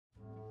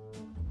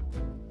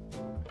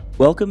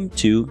Welcome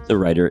to the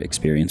Writer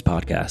Experience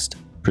Podcast,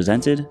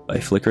 presented by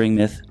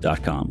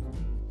FlickeringMyth.com.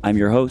 I'm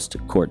your host,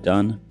 Court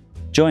Dunn.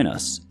 Join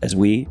us as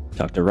we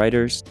talk to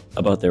writers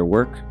about their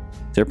work,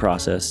 their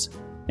process,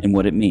 and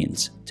what it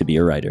means to be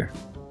a writer.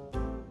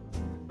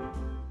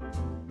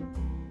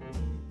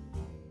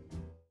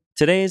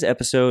 Today's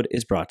episode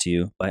is brought to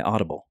you by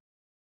Audible.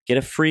 Get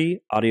a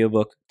free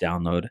audiobook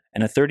download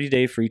and a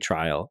 30-day free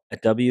trial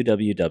at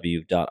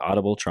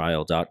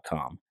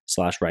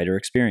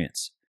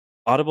www.audibletrial.com/writerexperience.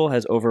 Audible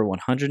has over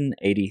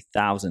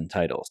 180,000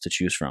 titles to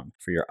choose from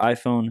for your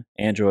iPhone,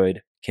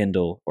 Android,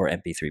 Kindle, or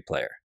MP3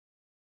 player.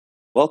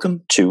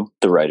 Welcome to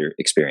the Writer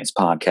Experience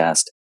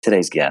Podcast.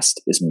 Today's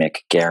guest is Mick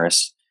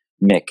Garris.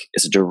 Mick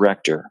is a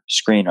director,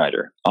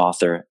 screenwriter,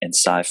 author, and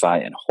sci-fi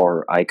and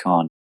horror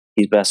icon.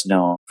 He's best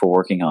known for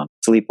working on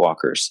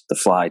Sleepwalkers, The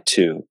Fly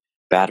 2,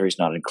 Batteries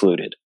Not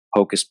Included,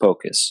 Hocus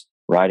Pocus,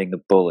 Riding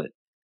the Bullet,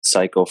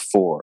 Psycho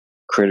 4,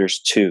 Critters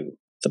 2,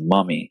 The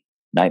Mummy,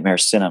 Nightmare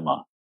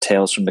Cinema,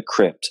 Tales from the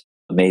Crypt,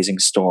 Amazing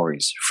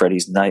Stories,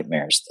 Freddy's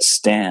Nightmares, The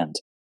Stand,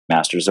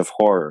 Masters of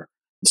Horror,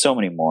 and so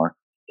many more.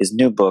 His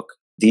new book,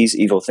 These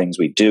Evil Things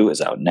We Do,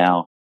 is out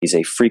now. He's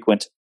a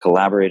frequent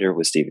collaborator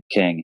with Stephen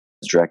King,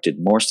 has directed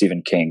more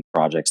Stephen King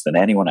projects than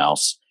anyone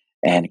else,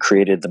 and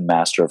created the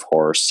Master of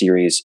Horror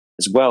series,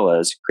 as well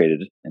as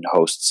created and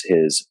hosts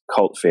his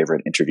cult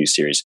favorite interview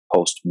series,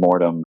 Post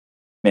Mortem.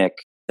 Mick,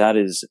 that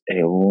is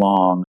a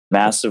long,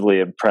 massively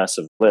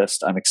impressive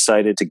list. I'm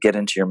excited to get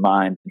into your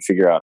mind and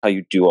figure out how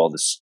you do all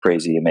this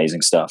crazy,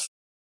 amazing stuff.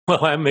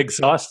 Well, I'm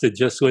exhausted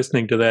just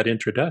listening to that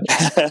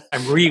introduction.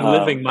 I'm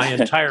reliving my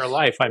entire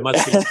life. I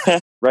must be.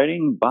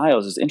 Writing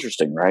bios is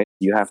interesting, right?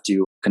 You have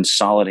to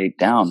consolidate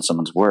down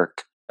someone's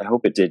work. I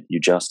hope it did you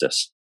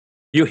justice.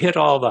 You hit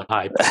all the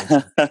high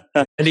points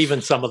and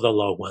even some of the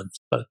low ones,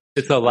 but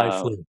it's a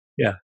life loop.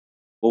 Yeah.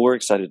 Well, we're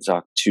excited to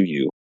talk to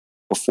you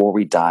before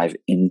we dive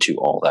into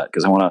all that,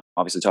 because I want to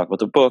obviously talk about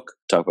the book,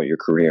 talk about your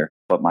career.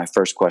 But my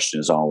first question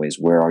is always,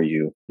 where are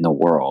you in the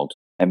world?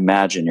 I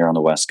imagine you're on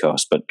the West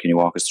Coast, but can you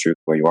walk us through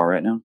where you are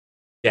right now?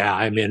 Yeah,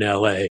 I'm in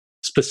LA,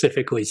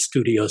 specifically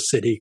Studio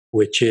City,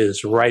 which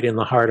is right in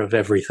the heart of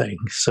everything.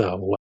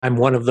 So I'm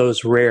one of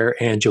those rare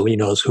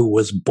Angelinos who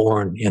was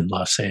born in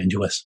Los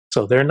Angeles.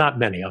 So there are not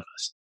many of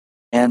us.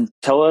 And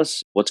tell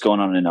us what's going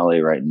on in LA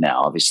right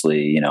now.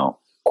 Obviously,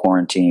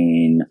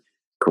 quarantine,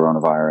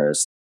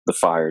 coronavirus, the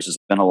fires. There's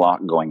been a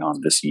lot going on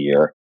this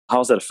year. How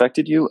has that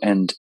affected you?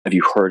 And have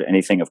you heard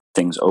anything of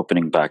things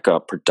opening back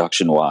up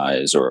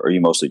production-wise, or are you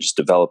mostly just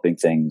developing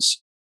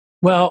things?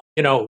 Well,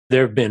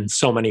 there have been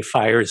so many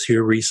fires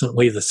here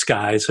recently. The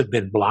skies have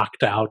been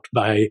blocked out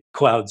by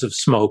clouds of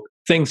smoke.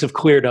 Things have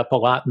cleared up a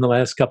lot in the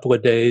last couple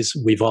of days.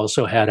 We've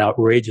also had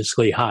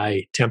outrageously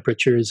high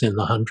temperatures in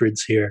the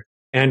hundreds here.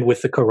 And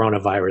with the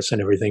coronavirus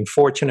and everything,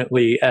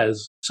 fortunately,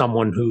 as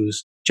someone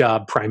whose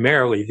job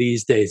primarily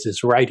these days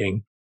is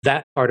writing,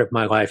 that part of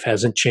my life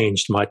hasn't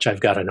changed much.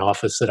 I've got an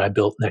office that I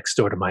built next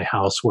door to my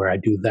house where I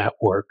do that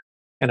work.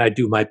 And I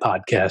do my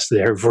podcast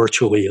there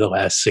virtually the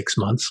last 6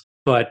 months.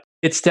 But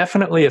it's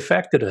definitely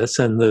affected us.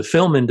 And the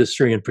film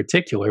industry in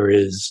particular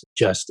is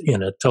just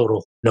in a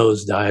total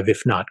nosedive,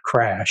 if not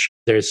crash.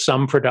 There's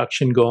some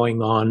production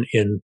going on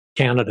in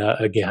Canada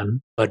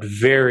again, but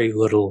very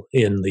little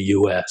in the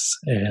US.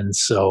 And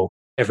so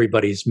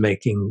everybody's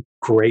making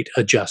great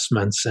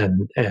adjustments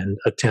and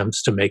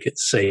attempts to make it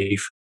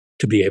safe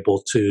to be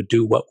able to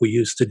do what we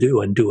used to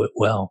do and do it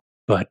well.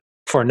 But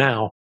for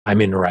now, I'm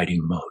in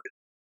writing mode.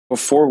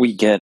 Before we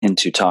get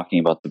into talking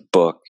about the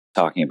book,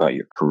 talking about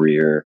your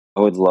career,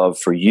 I would love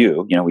for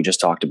you, we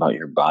just talked about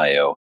your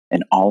bio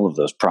and all of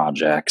those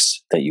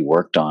projects that you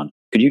worked on.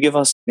 Could you give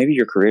us maybe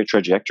your career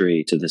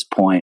trajectory to this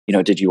point?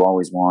 Did you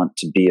always want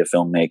to be a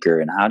filmmaker?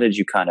 And how did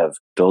you kind of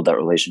build that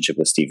relationship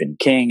with Stephen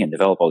King and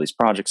develop all these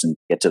projects and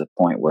get to the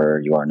point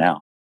where you are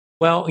now?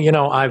 Well,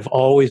 I've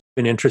always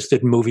been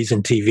interested in movies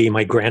and TV.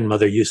 My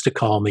grandmother used to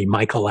call me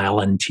Michael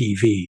Allen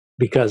TV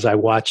because I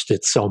watched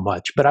it so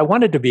much. But I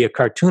wanted to be a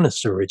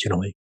cartoonist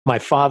originally. My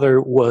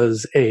father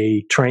was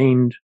a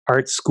trained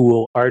art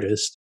school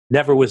artist,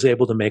 never was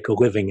able to make a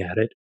living at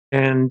it.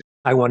 And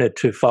I wanted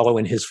to follow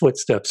in his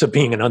footsteps of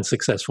being an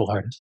unsuccessful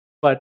artist.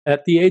 But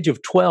at the age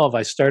of 12,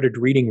 I started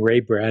reading Ray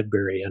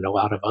Bradbury and a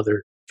lot of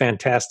other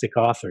fantastic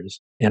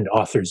authors and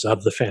authors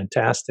of the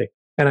fantastic.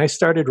 And I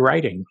started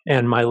writing,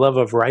 and my love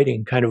of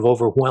writing kind of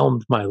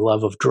overwhelmed my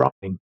love of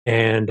drawing.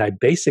 And I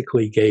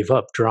basically gave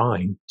up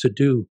drawing to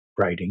do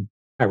writing.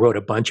 I wrote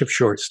a bunch of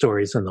short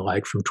stories and the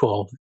like from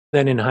 12.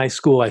 Then in high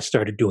school, I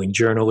started doing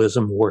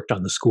journalism, worked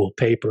on the school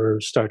paper,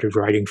 started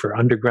writing for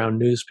underground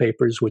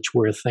newspapers, which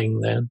were a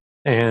thing then,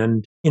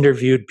 and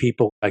interviewed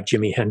people like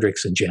Jimi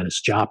Hendrix and Janis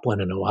Joplin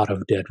and a lot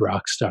of dead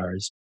rock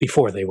stars,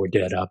 before they were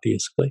dead,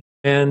 obviously,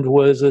 and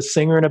was a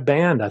singer in a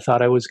band. I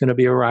thought I was going to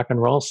be a rock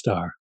and roll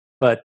star.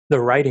 But the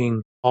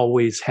writing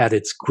always had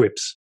its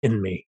grips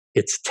in me,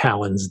 its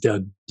talons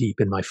dug deep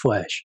in my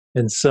flesh.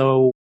 And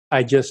so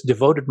I just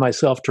devoted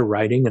myself to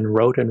writing and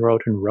wrote and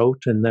wrote and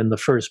wrote. And then the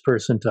first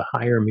person to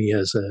hire me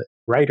as a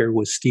writer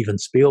was Steven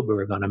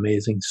Spielberg on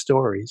Amazing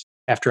Stories.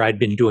 After I'd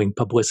been doing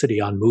publicity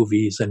on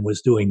movies and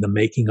was doing the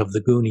making of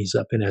the Goonies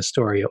up in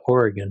Astoria,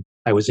 Oregon,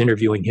 I was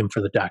interviewing him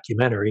for the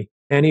documentary.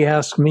 And he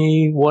asked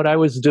me what I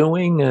was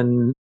doing,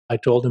 and I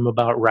told him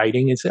about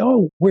writing and said,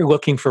 "Oh, we're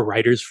looking for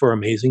writers for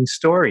Amazing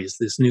Stories,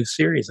 this new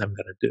series I'm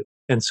going to do."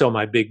 And so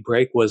my big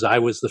break was I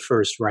was the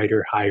first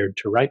writer hired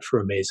to write for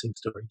Amazing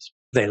Stories.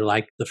 They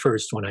liked the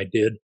first one I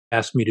did,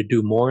 asked me to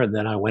do more, and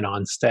then I went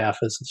on staff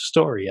as a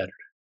story editor.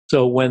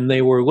 So when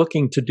they were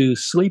looking to do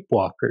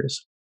Sleepwalkers,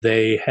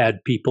 they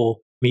had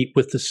people meet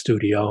with the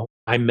studio.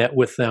 I met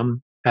with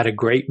them, had a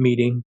great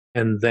meeting,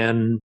 and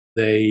then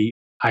they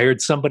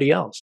hired somebody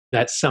else.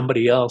 That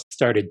somebody else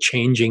started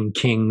changing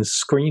King's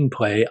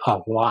screenplay a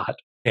lot,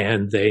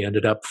 and they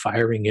ended up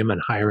firing him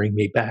and hiring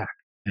me back.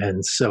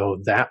 And so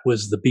that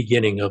was the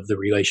beginning of the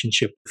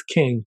relationship with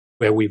King,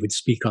 where we would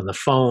speak on the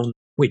phone.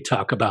 We'd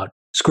talk about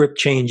script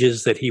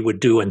changes that he would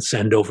do and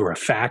send over a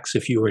fax,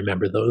 if you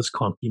remember those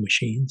clunky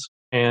machines.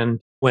 And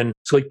when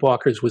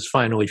Sleepwalkers was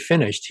finally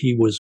finished, he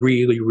was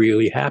really,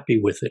 really happy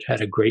with it,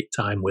 had a great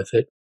time with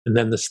it. And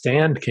then The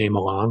Stand came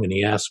along and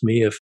he asked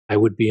me if I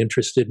would be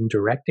interested in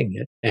directing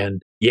it.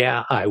 And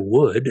yeah, I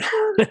would.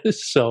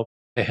 So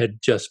I had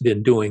just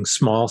been doing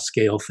small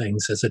scale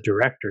things as a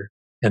director.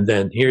 And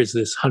then here's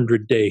this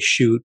 100-day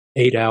shoot,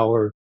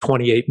 8-hour,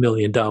 $28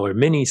 million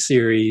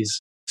miniseries,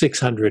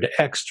 600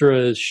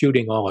 extras,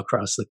 shooting all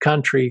across the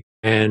country.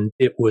 And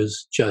it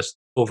was just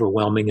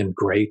overwhelming and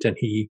great. And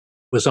he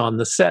was on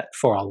the set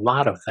for a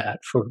lot of that,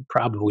 for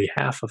probably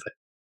half of it.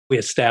 We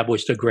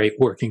established a great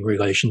working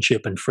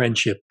relationship and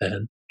friendship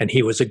then. And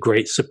he was a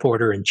great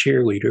supporter and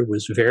cheerleader,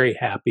 was very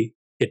happy.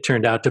 It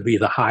turned out to be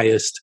the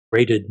highest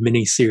rated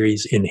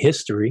miniseries in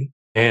history.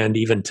 And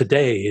even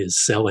today is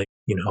selling,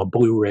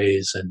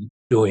 Blu-rays and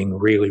doing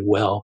really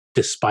well,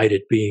 despite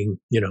it being,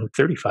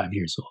 35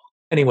 years old.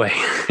 Anyway,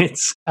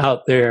 it's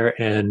out there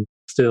and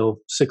still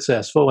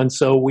successful. And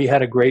so we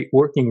had a great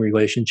working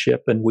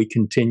relationship and we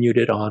continued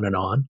it on and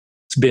on.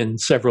 It's been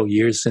several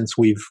years since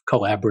we've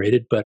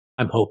collaborated, but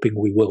I'm hoping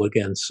we will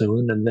again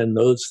soon. And then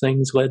those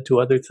things led to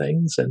other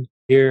things. And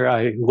here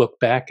I look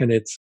back and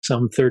it's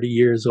some 30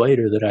 years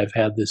later that I've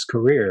had this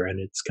career, and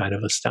it's kind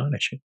of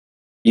astonishing.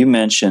 You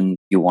mentioned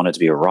you wanted to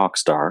be a rock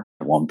star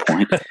at one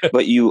point,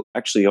 but you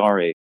actually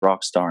are a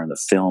rock star in the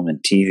film and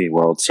TV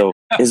world. So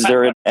is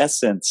there an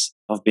essence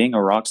of being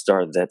a rock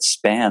star that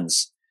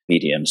spans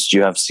mediums? Do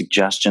you have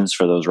suggestions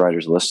for those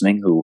writers listening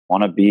who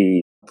want to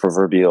be a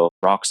proverbial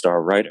rock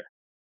star writer?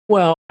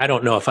 Well, I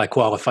don't know if I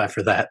qualify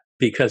for that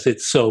because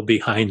it's so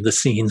behind the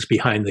scenes,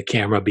 behind the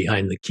camera,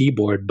 behind the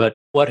keyboard. But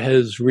what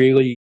has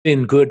really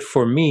been good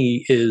for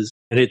me is,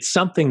 and it's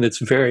something that's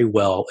very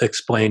well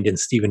explained in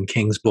Stephen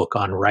King's book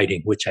on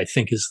writing, which I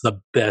think is the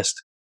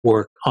best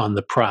work on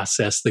the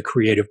process, the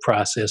creative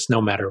process,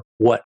 no matter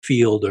what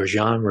field or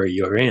genre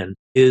you're in,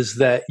 is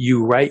that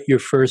you write your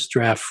first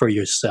draft for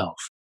yourself.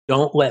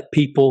 Don't let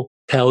people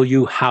tell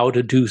you how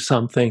to do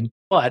something,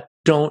 but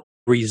don't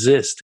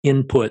resist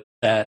input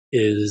that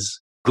is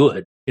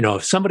good.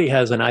 If somebody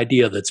has an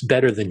idea that's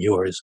better than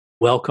yours,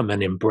 welcome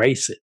and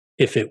embrace it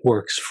if it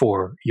works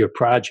for your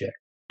project.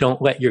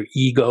 Don't let your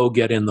ego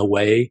get in the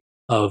way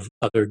of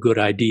other good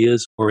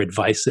ideas or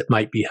advice that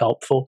might be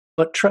helpful,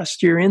 but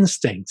trust your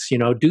instincts.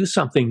 Do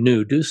something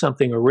new, do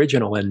something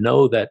original, and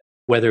know that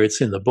whether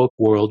it's in the book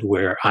world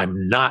where I'm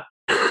not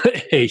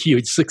a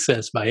huge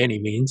success by any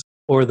means,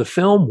 or the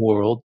film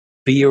world,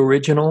 be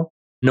original.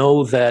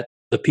 Know that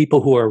the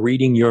people who are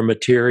reading your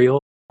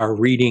material are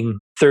reading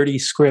 30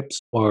 scripts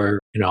or,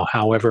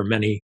 however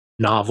many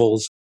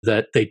novels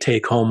that they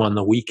take home on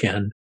the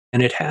weekend.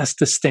 And it has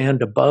to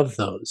stand above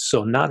those.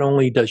 So not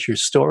only does your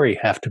story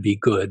have to be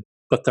good,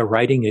 but the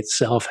writing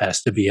itself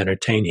has to be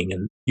entertaining.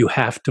 And you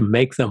have to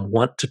make them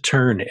want to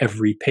turn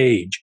every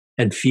page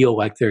and feel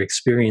like they're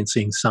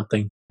experiencing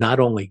something not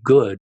only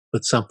good,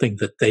 but something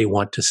that they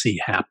want to see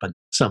happen,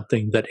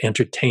 something that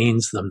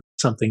entertains them,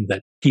 something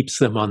that keeps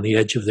them on the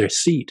edge of their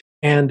seat.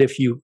 And if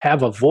you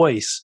have a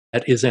voice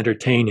that is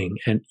entertaining,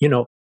 and,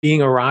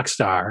 being a rock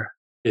star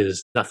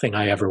is nothing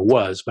I ever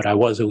was, but I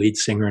was a lead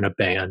singer in a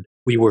band.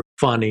 We were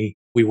funny.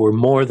 We were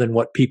more than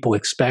what people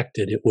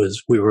expected.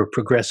 We were a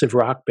progressive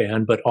rock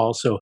band, but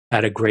also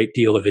had a great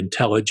deal of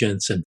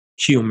intelligence and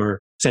humor,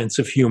 sense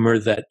of humor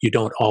that you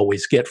don't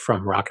always get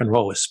from rock and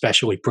roll,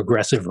 especially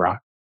progressive rock.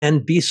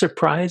 And be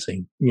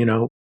surprising,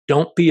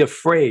 don't be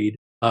afraid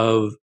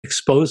of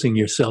exposing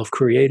yourself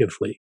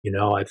creatively.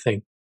 I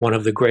think one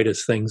of the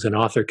greatest things an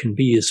author can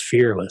be is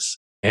fearless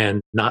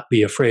and not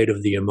be afraid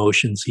of the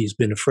emotions he's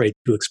been afraid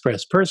to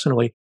express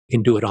personally. He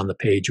can do it on the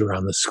page or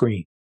on the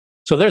screen.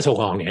 So there's a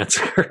long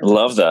answer.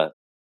 Love that.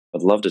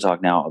 I'd love to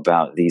talk now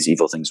about These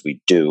Evil Things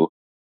We Do.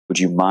 Would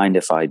you mind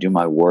if I do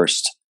my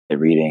worst at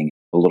reading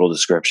a little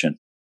description?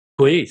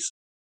 Please.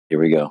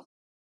 Here we go.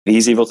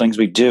 These Evil Things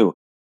We Do.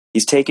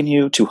 He's taken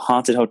you to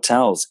haunted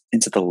hotels,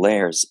 into the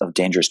lairs of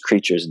dangerous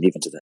creatures, and even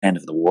to the end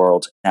of the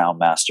world. Now,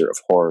 master of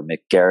horror Mick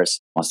Garris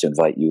wants to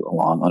invite you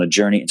along on a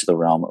journey into the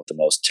realm of the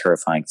most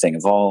terrifying thing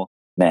of all,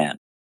 man.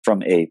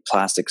 From a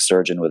plastic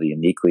surgeon with a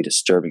uniquely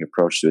disturbing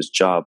approach to his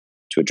job,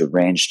 to a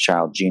deranged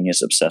child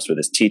genius obsessed with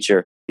his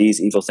teacher, These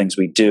Evil Things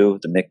We Do,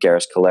 the Mick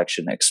Garris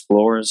collection,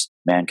 explores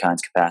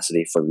mankind's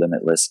capacity for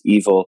limitless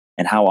evil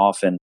and how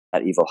often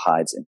that evil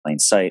hides in plain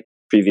sight.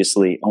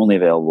 Previously only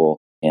available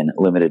in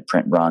limited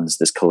print runs,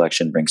 this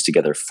collection brings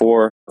together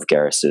 4 of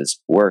Garris's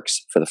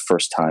works for the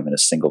first time in a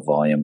single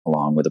volume,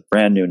 along with a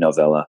brand new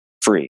novella,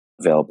 Free,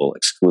 available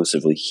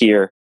exclusively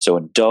here. So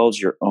indulge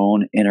your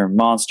own inner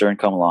monster and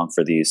come along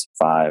for these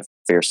 5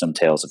 fearsome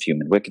tales of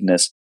human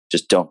wickedness.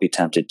 Just don't be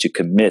tempted to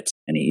commit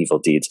any evil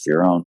deeds of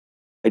your own.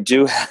 I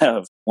do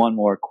have one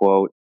more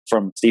quote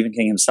from Stephen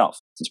King himself,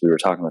 since we were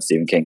talking about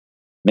Stephen King.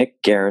 Mick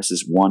Garris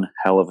is one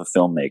hell of a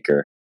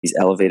filmmaker. He's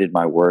elevated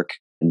my work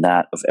and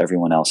that of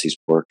everyone else he's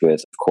worked with.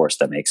 Of course,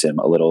 that makes him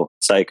a little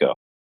psycho.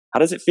 How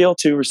does it feel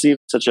to receive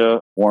such a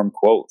warm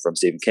quote from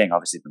Stephen King?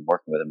 Obviously, you've been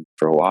working with him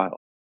for a while.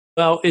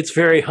 Well, it's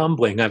very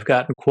humbling. I've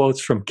gotten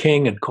quotes from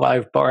King and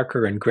Clive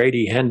Barker and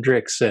Grady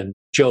Hendrix and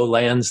Joe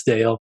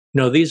Lansdale.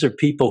 You know, these are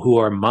people who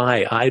are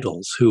my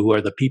idols, who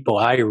are the people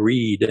I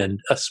read and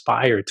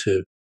aspire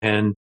to.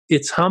 And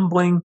it's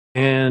humbling.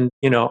 And,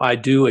 you know, I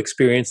do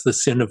experience the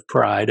sin of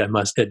pride. I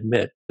must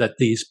admit that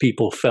these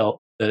people felt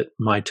that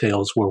my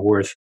tales were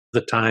worth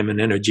the time and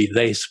energy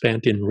they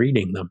spent in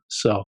reading them.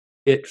 So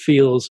it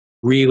feels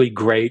really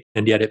great,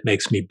 and yet it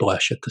makes me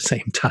blush at the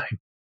same time.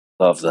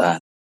 Love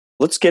that.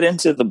 Let's get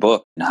into the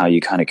book and how you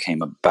kind of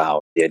came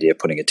about the idea of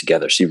putting it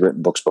together. So you've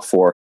written books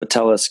before, but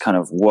tell us kind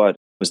of what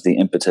was the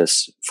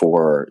impetus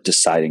for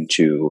deciding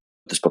to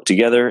put this book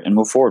together and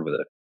move forward with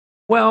it?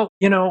 Well,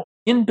 you know,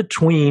 in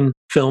between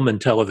film and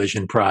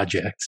television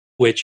projects,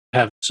 which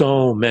have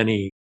so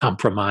many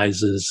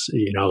compromises,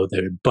 you know,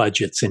 their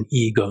budgets and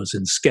egos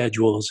and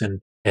schedules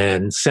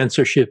and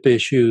censorship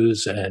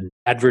issues and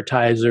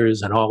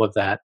advertisers and all of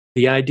that,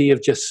 the idea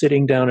of just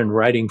sitting down and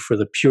writing for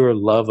the pure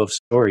love of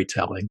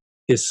storytelling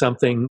is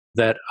something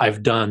that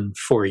I've done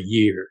for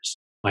years.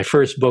 My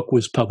first book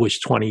was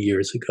published 20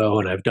 years ago,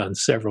 and I've done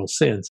several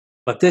since.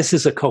 But this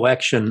is a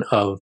collection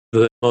of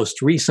the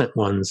most recent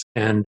ones.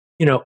 And,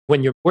 you know,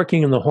 when you're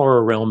working in the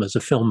horror realm as a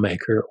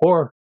filmmaker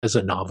or as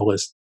a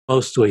novelist,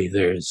 mostly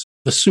there's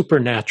the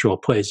supernatural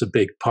plays a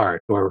big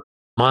part, or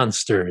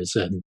monsters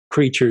and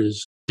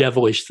creatures,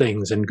 devilish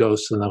things and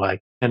ghosts and the like.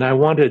 And I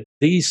wanted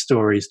these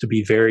stories to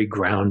be very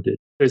grounded.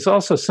 There's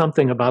also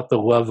something about the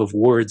love of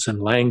words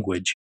and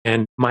language.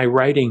 And my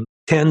writing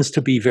tends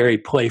to be very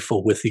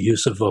playful with the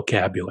use of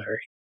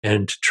vocabulary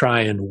and to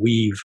try and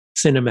weave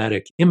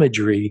cinematic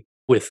imagery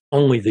with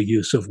only the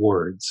use of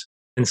words.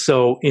 And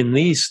so in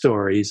these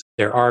stories,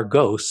 there are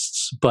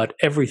ghosts, but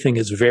everything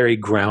is very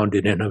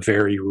grounded in a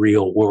very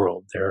real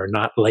world. There are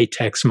not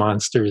latex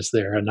monsters.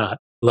 There are not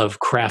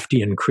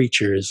Lovecraftian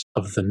creatures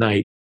of the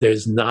night.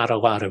 There's not a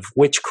lot of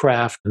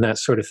witchcraft and that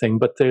sort of thing,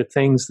 but they're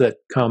things that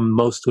come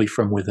mostly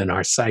from within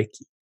our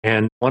psyche.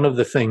 And one of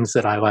the things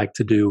that I like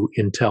to do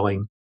in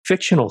telling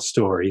fictional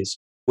stories,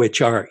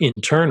 which are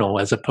internal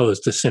as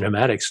opposed to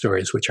cinematic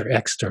stories, which are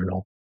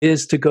external,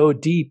 is to go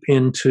deep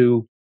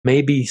into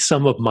maybe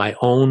some of my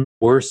own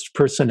worst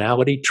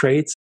personality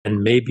traits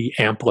and maybe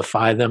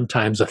amplify them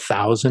times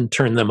 1,000,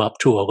 turn them up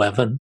to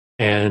 11,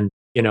 and,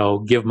 you know,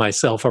 give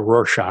myself a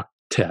Rorschach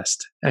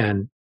test.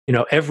 And you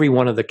know, every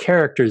one of the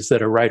characters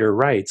that a writer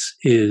writes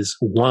is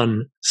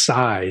one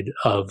side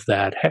of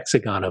that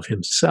hexagon of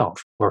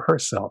himself or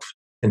herself.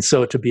 And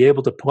so to be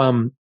able to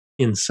plumb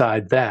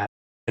inside that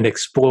and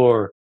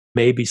explore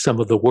maybe some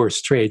of the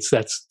worst traits,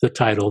 that's the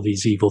title,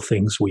 These Evil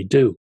Things We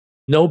Do.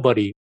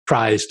 Nobody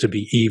tries to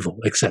be evil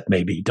except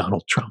maybe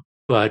Donald Trump.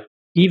 But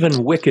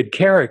even wicked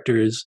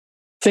characters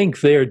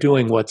think they're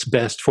doing what's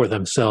best for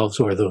themselves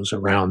or those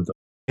around them.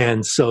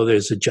 And so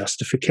there's a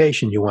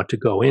justification you want to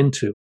go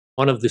into.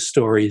 One of the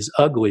stories,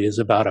 Ugly, is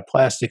about a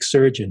plastic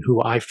surgeon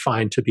who I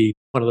find to be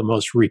one of the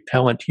most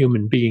repellent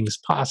human beings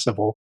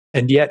possible,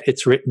 and yet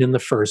it's written in the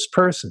first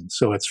person,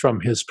 so it's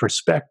from his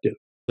perspective.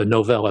 The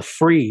novella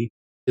Free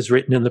is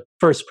written in the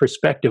first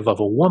perspective of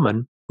a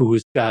woman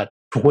who's got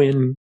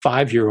twin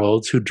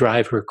 5-year-olds who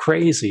drive her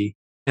crazy,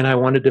 and I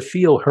wanted to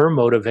feel her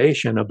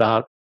motivation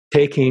about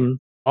taking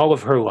all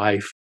of her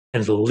life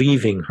and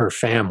leaving her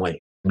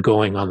family and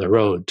going on the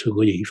road to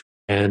leave,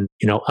 and,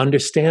 you know,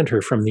 understand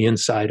her from the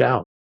inside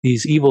out.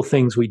 These evil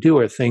things we do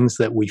are things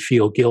that we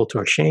feel guilt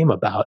or shame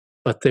about,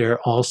 but they're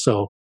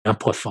also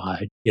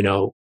amplified. You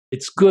know,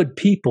 it's good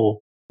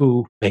people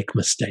who make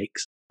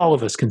mistakes. All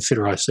of us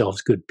consider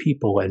ourselves good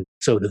people, and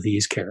so do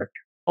these characters.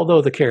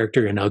 Although the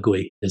character in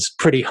Ugly is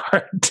pretty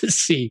hard to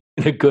see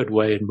in a good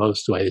way in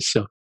most ways.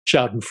 So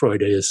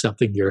Schadenfreude is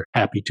something you're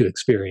happy to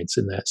experience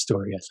in that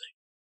story, I think.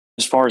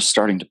 As far as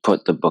starting to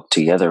put the book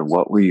together,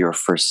 what were your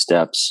first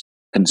steps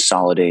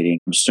consolidating?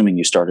 I'm assuming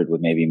you started with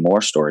maybe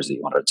more stories that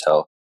you wanted to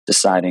tell,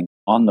 deciding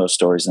on those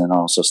stories, and then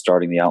also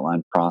starting the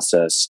outline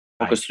process.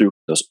 Walk us through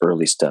those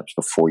early steps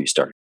before you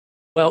started.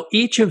 Well,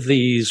 each of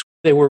these,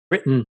 they were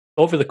written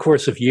over the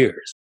course of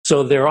years.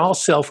 So they're all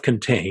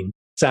self-contained.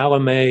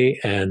 Salome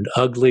and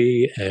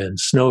Ugly and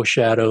Snow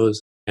Shadows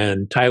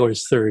and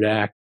Tyler's Third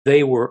Act,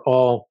 they were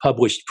all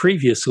published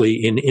previously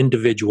in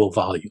individual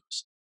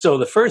volumes. So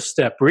the first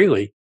step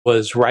really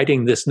was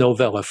writing this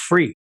novella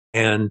free.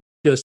 And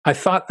I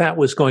thought that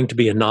was going to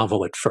be a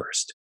novel at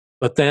first.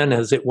 But then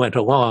as it went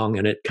along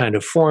and it kind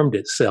of formed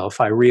itself,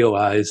 I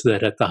realized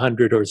that at the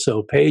 100 or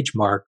so page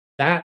mark,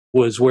 that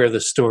was where the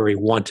story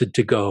wanted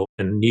to go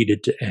and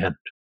needed to end.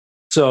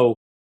 So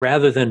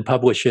rather than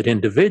publish it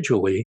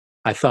individually,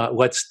 I thought,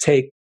 let's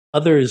take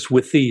others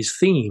with these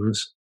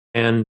themes,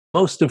 and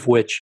most of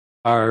which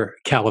are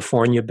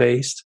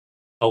California-based.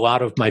 A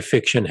lot of my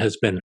fiction has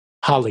been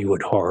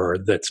Hollywood horror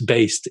that's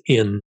based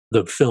in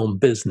the film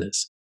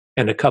business,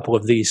 and a couple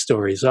of these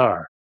stories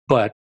are,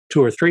 but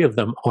 2 or 3 of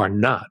them are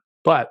not,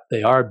 but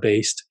they are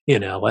based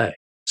in LA.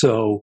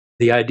 So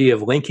the idea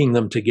of linking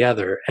them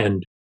together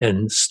and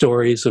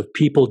stories of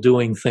people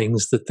doing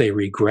things that they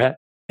regret,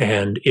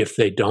 and if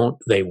they don't,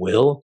 they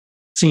will,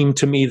 seemed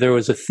to me there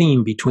was a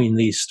theme between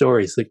these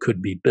stories that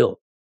could be built.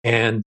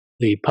 And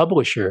the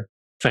publisher,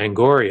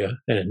 Fangoria,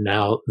 and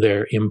now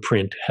their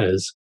imprint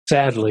has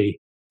sadly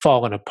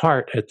fallen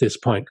apart at this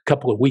point, a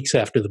couple of weeks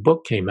after the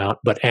book came out,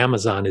 but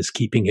Amazon is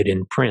keeping it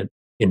in print,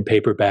 in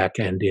paperback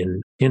and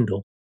in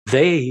Kindle.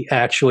 They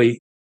actually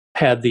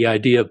had the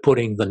idea of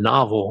putting the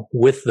novel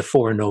with the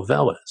 4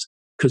 novellas,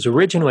 because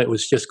originally it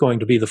was just going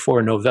to be the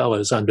 4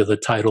 novellas under the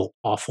title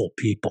Awful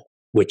People,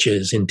 which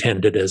is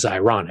intended as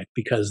ironic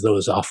because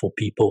those awful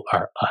people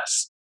are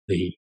us,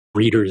 the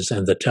readers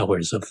and the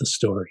tellers of the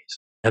stories.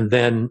 And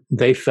then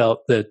they felt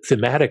that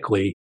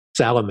thematically,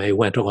 Salome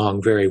went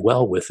along very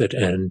well with it,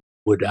 and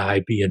would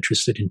I be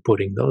interested in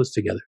putting those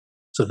together?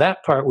 So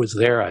that part was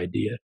their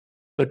idea.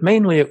 But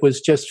mainly it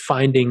was just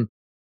finding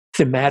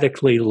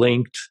thematically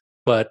linked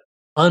but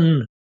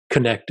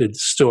unconnected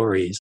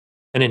stories.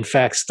 And in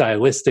fact,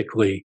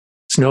 stylistically,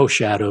 Snow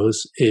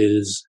Shadows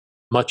is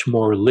much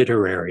more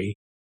literary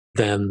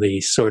than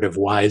the sort of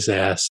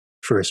wise-ass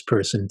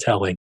first-person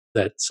telling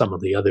that some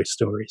of the other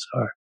stories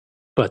are.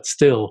 But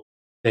still,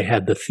 they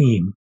had the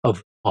theme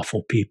of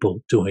awful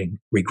people doing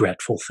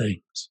regretful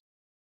things.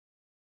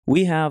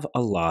 We have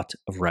a lot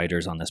of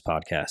writers on this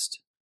podcast.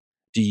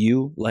 Do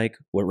you like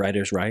what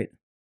writers write?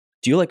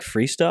 Do you like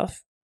free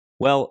stuff?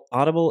 Well,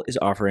 Audible is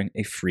offering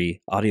a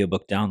free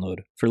audiobook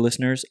download for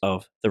listeners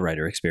of the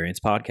Writer Experience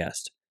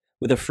podcast,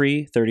 with a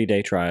free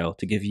 30-day trial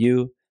to give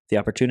you the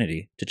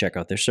opportunity to check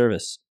out their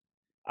service.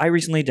 I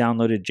recently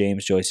downloaded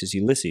James Joyce's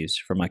Ulysses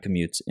for my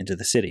commutes into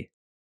the city,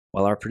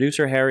 while our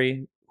producer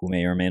Harry, who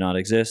may or may not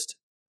exist,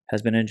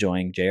 has been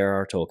enjoying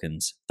J.R.R.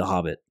 Tolkien's The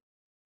Hobbit.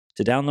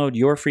 To download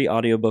your free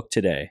audiobook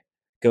today,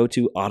 go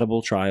to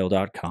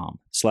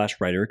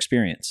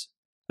audibletrial.com/writerexperience.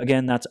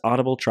 Again, that's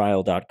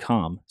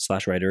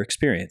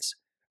audibletrial.com/writerexperience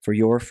for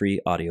your free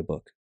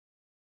audiobook.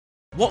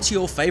 What's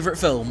your favourite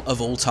film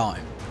of all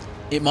time?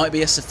 It might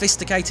be a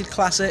sophisticated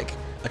classic,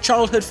 a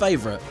childhood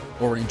favourite,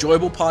 or an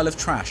enjoyable pile of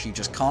trash you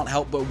just can't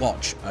help but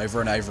watch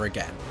over and over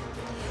again.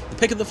 The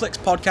Pick of the Flicks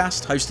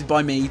podcast, hosted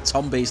by me,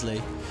 Tom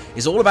Beasley,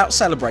 is all about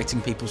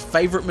celebrating people's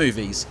favourite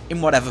movies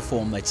in whatever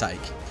form they take.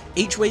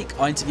 Each week,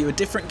 I interview a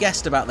different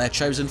guest about their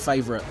chosen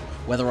favourite,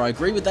 whether I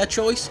agree with their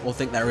choice or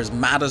think they're as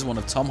mad as one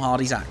of Tom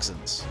Hardy's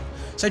accents.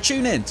 So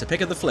tune in to Pick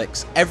of the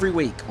Flicks every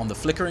week on the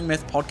Flickering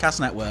Myth Podcast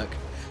Network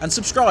and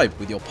subscribe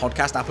with your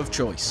podcast app of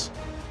choice.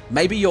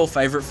 Maybe your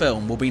favourite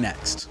film will be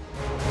next.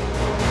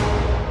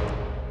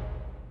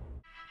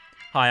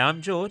 Hi,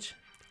 I'm George.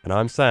 And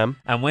I'm Sam.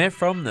 And we're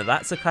from the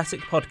That's a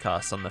Classic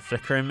podcast on the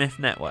Flickering Myth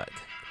Network.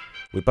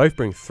 We both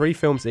bring 3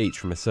 films each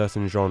from a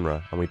certain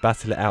genre, and we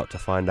battle it out to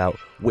find out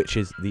which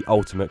is the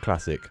ultimate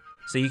classic.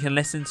 So you can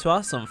listen to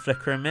us on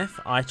Flickering Myth,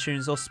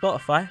 iTunes or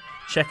Spotify.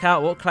 Check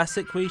out what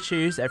classic we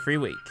choose every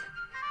week.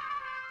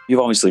 You've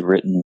obviously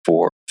written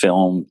for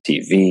film,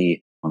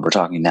 TV, and we're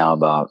talking now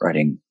about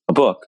writing a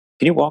book.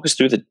 Can you walk us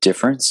through the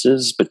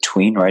differences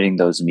between writing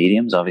those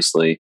mediums?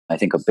 Obviously, I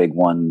think a big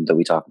one that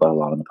we talk about a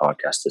lot on the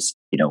podcast is,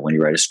 when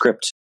you write a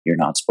script, you're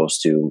not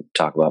supposed to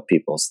talk about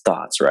people's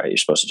thoughts, right? You're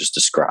supposed to just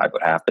describe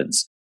what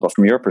happens. But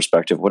from your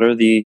perspective, what are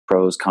the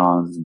pros,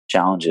 cons, and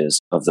challenges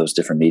of those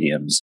different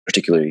mediums,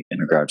 particularly in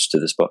regards to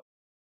this book?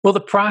 Well,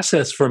 the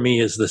process for me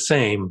is the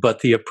same, but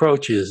the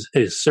approach is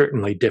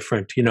certainly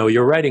different.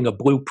 You're writing a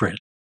blueprint,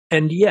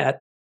 and yet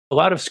a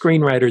lot of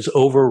screenwriters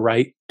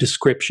overwrite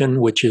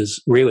description, which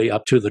is really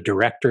up to the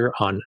director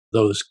on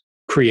those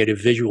creative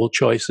visual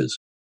choices.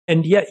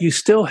 And yet you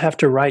still have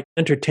to write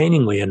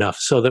entertainingly enough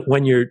so that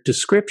when your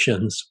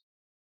descriptions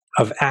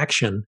of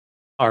action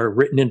are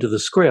written into the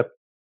script,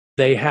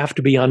 they have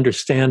to be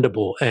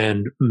understandable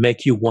and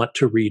make you want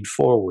to read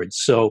forward.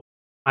 So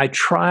I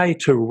try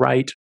to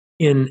write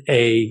in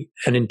an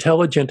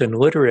intelligent and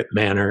literate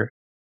manner,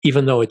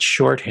 even though it's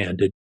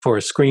shorthanded for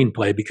a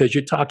screenplay, because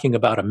you're talking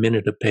about a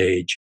minute a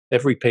page.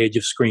 Every page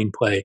of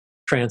screenplay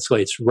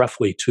translates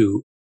roughly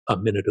to a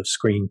minute of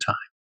screen time.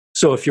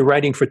 So if you're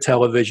writing for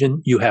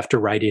television, you have to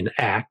write in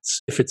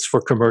acts. If it's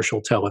for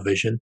commercial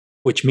television,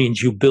 which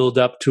means you build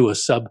up to a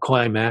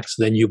subclimax,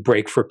 then you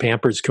break for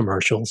Pampers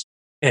commercials,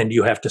 and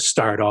you have to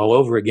start all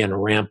over again,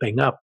 ramping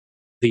up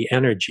the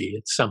energy.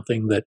 It's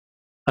something that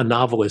a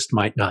novelist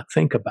might not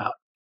think about.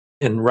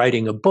 In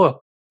writing a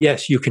book,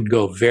 yes, you can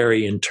go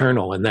very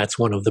internal, and that's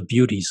one of the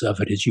beauties of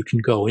it, is you can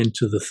go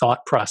into the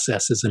thought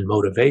processes and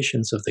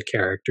motivations of the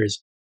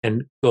characters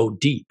and go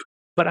deep.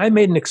 But I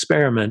made an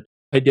experiment.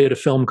 I did a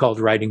film called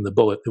Riding the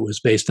Bullet that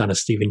was based on a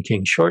Stephen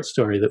King short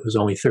story that was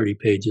only 30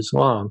 pages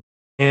long.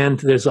 And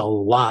there's a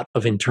lot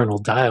of internal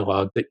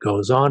dialogue that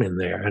goes on in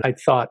there. And I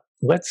thought,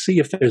 let's see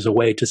if there's a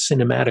way to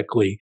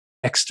cinematically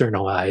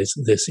externalize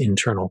this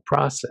internal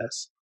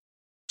process.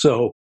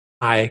 So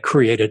I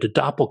created a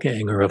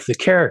doppelganger of the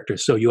character.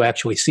 So you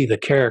actually see the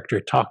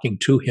character talking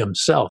to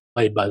himself,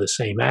 played by the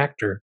same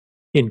actor,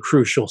 in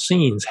crucial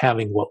scenes,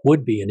 having what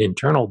would be an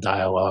internal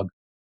dialogue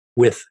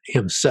with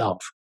himself.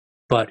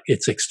 But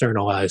it's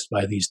externalized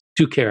by these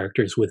two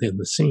characters within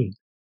the scene.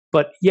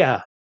 But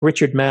yeah,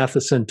 Richard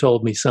Matheson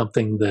told me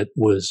something that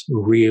was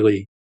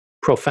really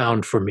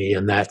profound for me,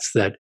 and that's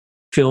that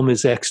film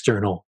is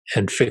external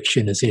and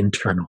fiction is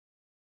internal.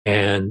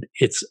 And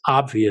it's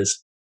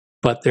obvious,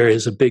 but there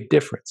is a big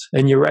difference.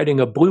 And you're writing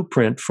a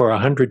blueprint for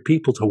 100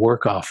 people to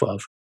work off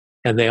of,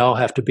 and they all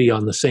have to be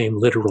on the same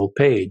literal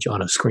page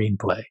on a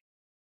screenplay.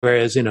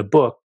 Whereas in a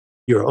book,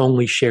 you're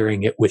only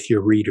sharing it with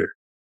your reader.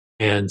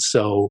 And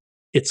so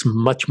it's a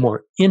much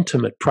more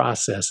intimate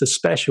process,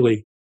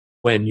 especially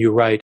when you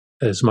write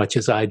as much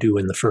as I do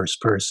in the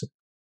first person.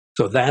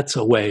 So that's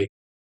a way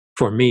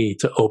for me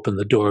to open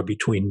the door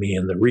between me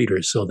and the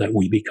reader so that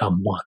we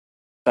become one.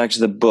 Back to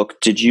the book,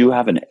 did you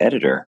have an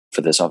editor for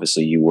this?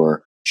 Obviously, you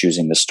were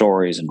choosing the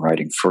stories and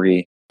writing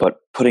free, but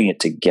putting it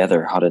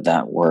together, how did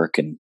that work?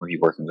 And were you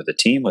working with a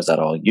team? Was that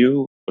all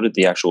you? What did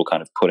the actual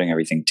kind of putting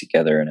everything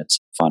together in its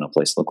final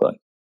place look like?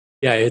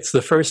 Yeah, it's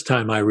the first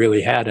time I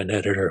really had an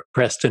editor,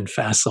 Preston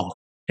Fassel,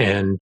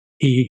 and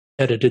he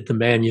edited the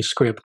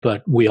manuscript,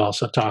 but we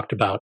also talked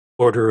about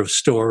order of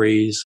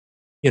stories.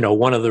 You know,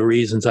 one of the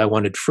reasons I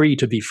wanted Free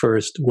to be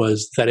first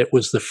was that it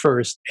was the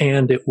first,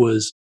 and it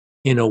was,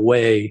 in a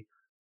way,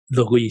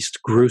 the least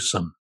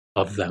gruesome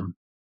of them.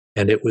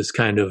 And it was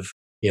kind of,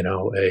 you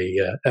know,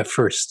 a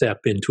first step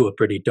into a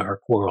pretty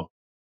dark world.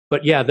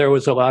 But yeah, there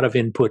was a lot of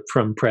input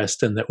from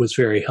Preston that was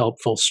very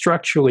helpful.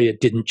 Structurally,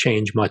 it didn't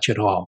change much at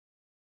all.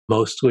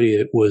 Mostly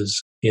it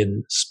was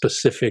in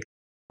specific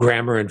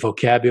grammar and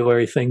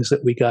vocabulary things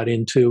that we got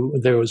into.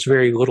 There was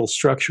very little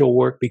structural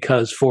work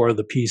because 4 of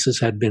the pieces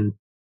had been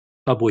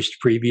published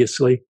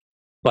previously.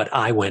 But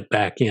I went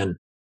back in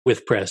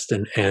with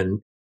Preston and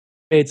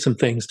made some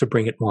things to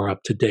bring it more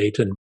up to date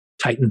and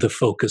tightened the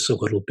focus a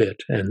little bit.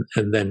 And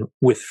then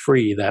with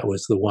Free, that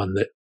was the one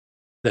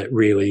that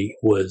really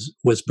was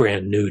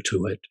brand new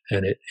to it.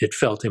 And it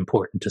felt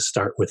important to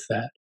start with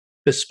that,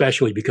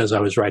 especially because I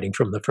was writing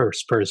from the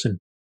first person,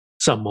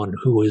 someone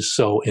who is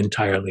so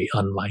entirely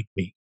unlike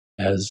me,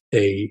 as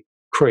a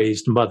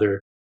crazed mother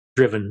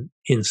driven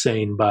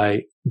insane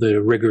by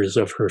the rigors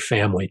of her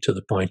family to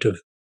the point of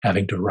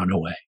having to run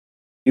away.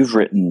 You've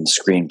written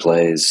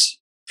screenplays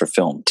for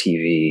film,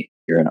 TV,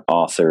 you're an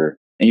author,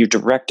 and you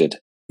directed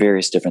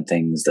various different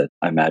things that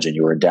I imagine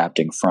you were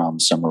adapting from.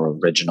 Some are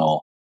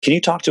original. Can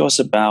you talk to us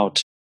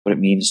about what it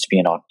means to be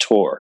an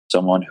auteur,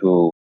 someone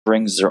who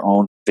brings their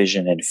own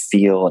vision and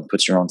feel and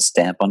puts your own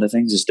stamp onto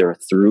things? Is there a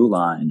through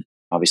line?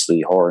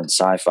 Obviously, horror and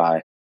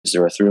sci-fi. Is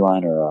there a through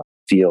line or a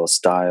feel, a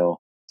style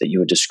that you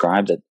would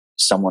describe that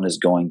someone is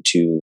going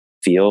to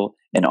feel?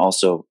 And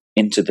also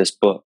into this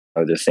book,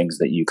 are there things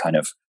that you kind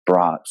of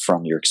brought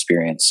from your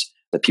experience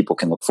that people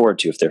can look forward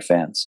to if they're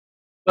fans?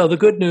 Well, the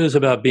good news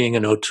about being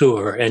an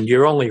auteur, and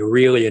you're only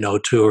really an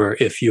auteur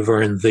if you've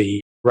earned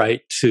the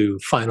right to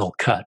final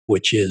cut,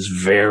 which is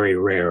very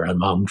rare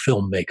among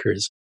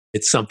filmmakers.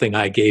 It's something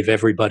I gave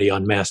everybody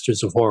on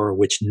Masters of Horror,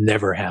 which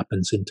never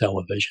happens in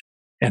television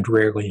and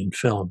rarely in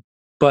film.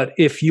 But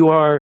if you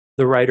are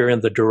the writer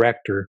and the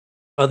director,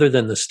 other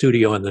than the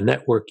studio and the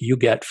network, you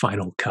get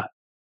final cut.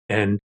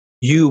 And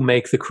you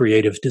make the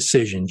creative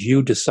decisions.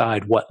 You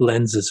decide what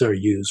lenses are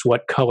used,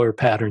 what color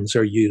patterns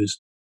are used,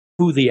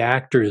 who the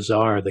actors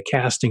are, the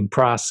casting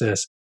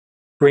process,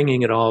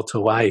 bringing it all to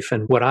life.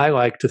 And what I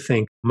like to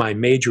think my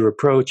major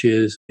approach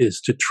is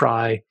to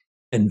try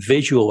and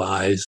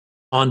visualize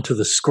onto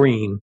the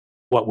screen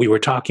what we were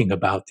talking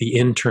about, the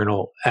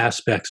internal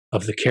aspects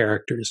of the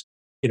characters.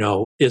 You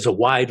know, is a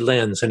wide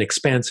lens, an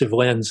expansive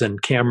lens,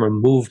 and camera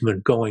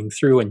movement going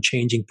through and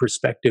changing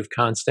perspective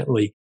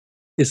constantly,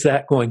 is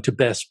that going to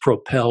best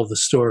propel the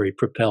story,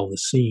 propel the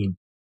scene?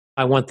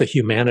 I want the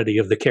humanity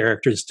of the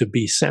characters to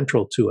be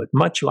central to it,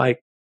 much like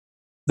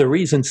the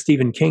reason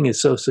Stephen King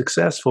is so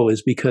successful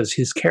is because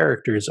his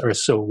characters are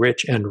so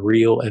rich and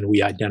real and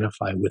we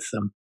identify with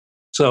them.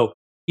 So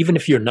even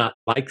if you're not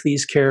like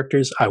these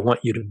characters, I want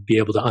you to be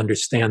able to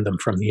understand them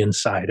from the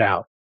inside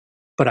out.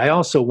 But I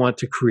also want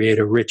to create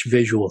a rich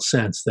visual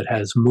sense that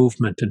has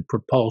movement and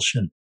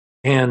propulsion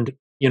and,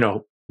 you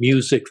know,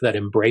 music that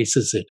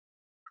embraces it,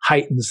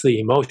 heightens the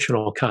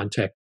emotional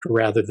context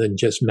rather than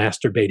just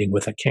masturbating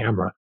with a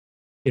camera.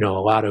 You know, a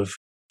lot of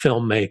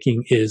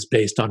filmmaking is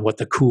based on what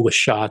the coolest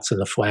shots and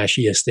the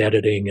flashiest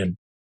editing and,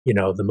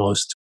 the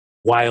most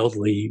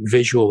wildly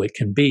visual it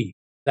can be.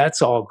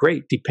 That's all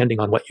great depending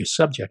on what your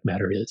subject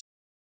matter is.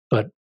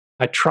 But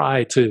I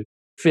try to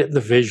fit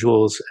the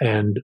visuals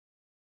and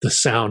the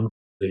sound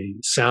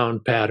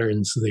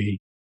patterns, the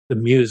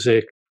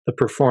music, the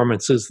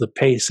performances, the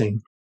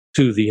pacing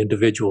to the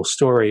individual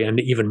story, and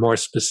even more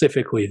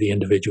specifically, the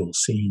individual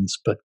scenes.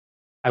 But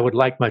I would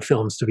like my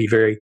films to be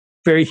very,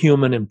 very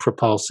human and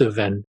propulsive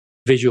and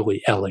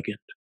visually elegant.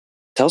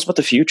 Tell us about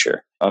the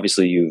future.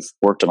 Obviously, you've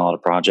worked on a lot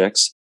of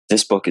projects.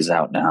 This book is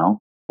out now.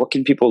 What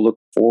can people look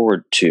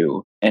forward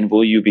to? And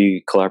will you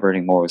be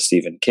collaborating more with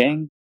Stephen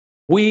King?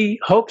 We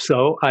hope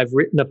so. I've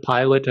written a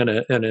pilot and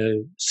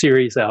a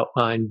series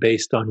outline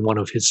based on one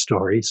of his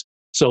stories.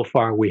 So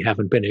far, we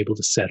haven't been able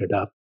to set it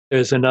up.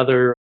 There's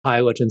another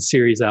pilot and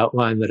series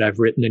outline that I've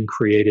written and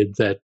created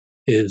that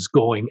is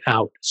going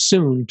out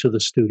soon to the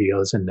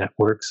studios and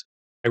networks.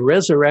 I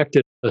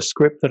resurrected a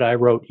script that I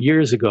wrote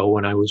years ago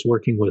when I was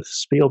working with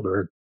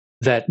Spielberg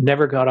that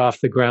never got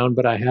off the ground,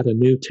 but I had a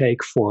new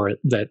take for it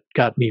that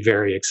got me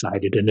very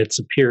excited. And it's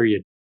a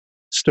period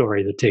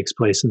story that takes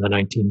place in the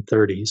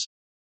 1930s.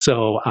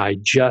 So I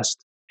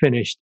just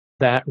finished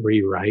that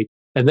rewrite.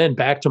 And then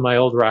back to my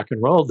old rock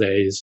and roll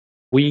days,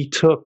 we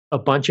took a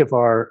bunch of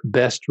our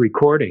best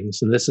recordings,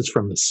 and this is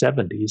from the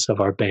 70s of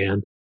our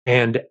band,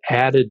 and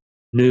added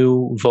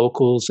new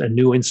vocals and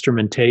new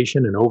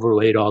instrumentation and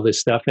overlaid all this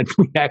stuff. And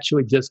we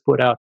actually just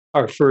put out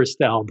our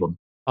first album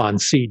on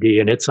CD,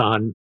 and it's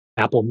on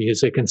Apple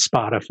Music and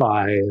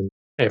Spotify and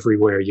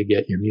everywhere you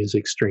get your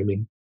music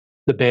streaming.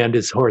 The band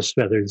is Horse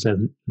Feathers,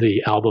 and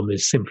the album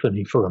is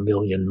Symphony for a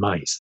Million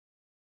Mice.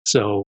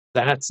 So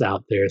that's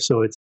out there.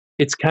 So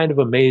it's kind of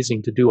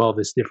amazing to do all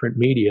this different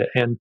media.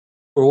 And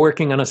we're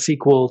working on a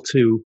sequel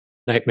to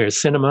Nightmare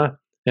Cinema,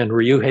 and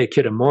Ryuhei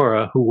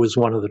Kitamura, who was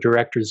one of the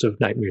directors of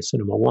Nightmare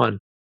Cinema 1,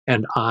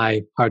 and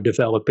I are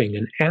developing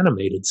an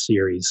animated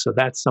series. So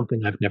that's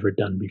something I've never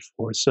done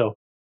before. So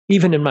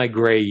even in my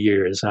gray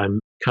years, I'm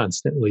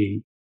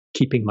constantly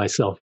keeping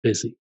myself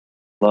busy.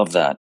 Love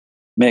that.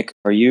 Mick,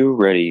 are you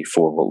ready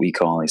for what we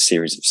call a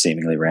series of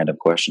seemingly random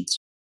questions?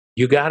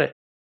 You got it.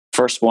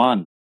 First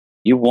one.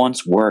 You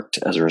once worked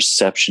as a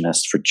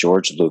receptionist for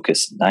George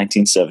Lucas in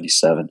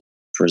 1977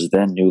 for his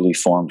then newly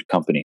formed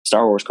company,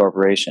 Star Wars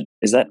Corporation.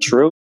 Is that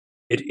true?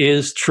 It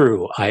is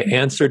true. I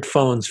answered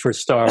phones for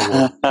Star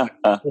Wars.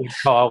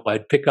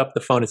 I'd pick up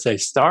the phone and say,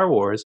 Star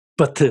Wars.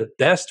 But the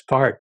best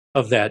part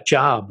of that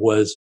job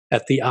was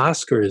at the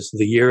Oscars,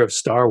 the year of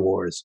Star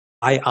Wars,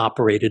 I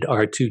operated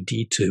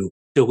R2-D2,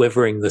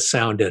 delivering the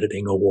sound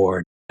editing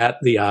award at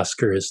the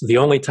Oscars. The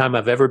only time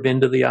I've ever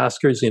been to the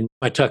Oscars, in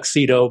my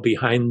tuxedo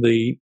behind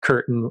the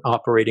curtain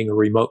operating a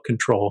remote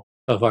control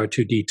of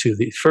R2-D2,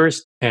 the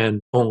first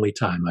and only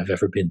time I've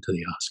ever been to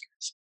the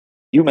Oscars.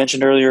 You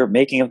mentioned earlier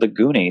making of the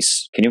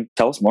Goonies. Can you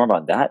tell us more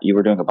about that? You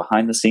were doing a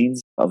behind the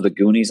scenes of the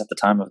Goonies at the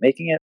time of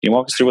making it. Can you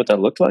walk us through what that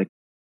looked like?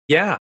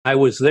 Yeah, I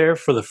was there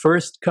for the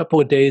first couple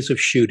of days of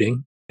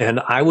shooting, and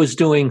I was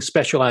doing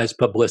specialized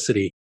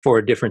publicity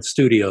for different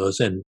studios,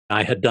 and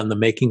I had done the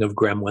making of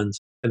Gremlins,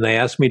 and they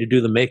asked me to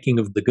do the making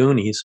of the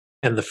Goonies.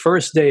 And the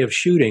first day of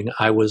shooting,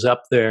 I was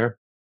up there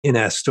in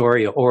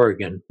Astoria,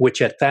 Oregon,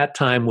 which at that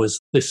time was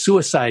the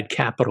suicide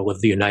capital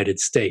of the United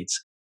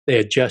States. They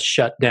had just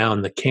shut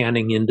down the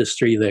canning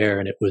industry there,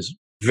 and it was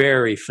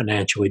very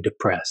financially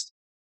depressed.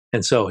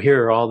 And so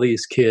here are all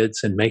these kids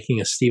and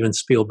making a Steven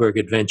Spielberg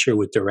adventure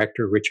with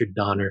director Richard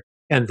Donner.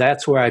 And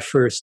that's where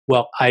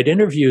I'd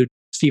interviewed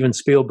Steven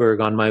Spielberg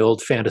on my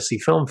old Fantasy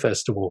Film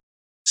Festival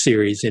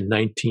series in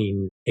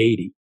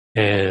 1980.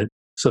 And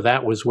so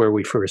that was where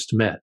we first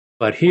met.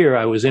 But here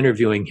I was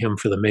interviewing him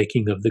for the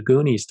making of the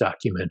Goonies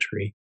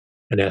documentary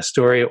in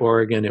Astoria,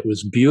 Oregon. It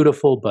was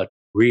beautiful, but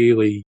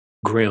really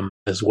grim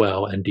as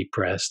well and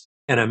depressed.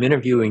 And I'm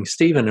interviewing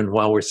Steven, and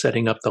while we're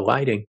setting up the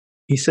lighting,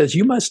 he says,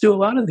 "You must do a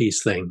lot of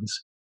these things."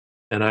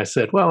 And I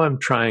said, "Well, I'm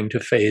trying to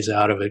phase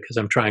out of it because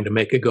I'm trying to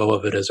make a go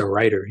of it as a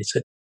writer." He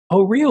said,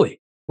 "Oh, really?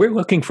 We're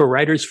looking for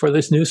writers for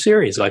this new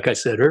series." Like I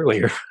said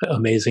earlier,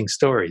 amazing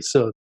stories.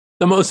 So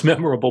the most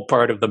memorable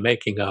part of the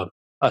making of,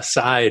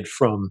 aside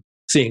from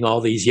seeing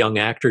all these young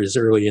actors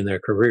early in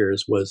their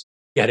careers, was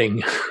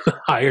getting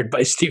hired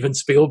by Steven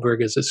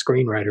Spielberg as a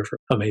screenwriter for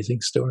Amazing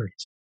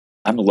Stories.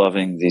 I'm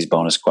loving these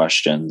bonus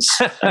questions.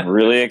 I'm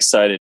really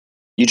excited.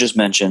 You just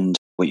mentioned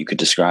what you could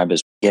describe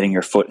as getting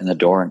your foot in the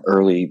door, an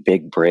early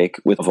big break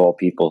with, of all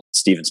people,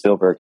 Steven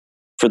Spielberg.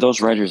 For those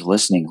writers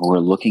listening who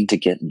are looking to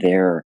get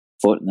their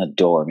foot in the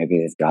door, maybe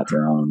they've got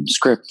their own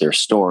script, their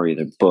story,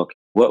 their book,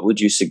 what would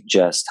you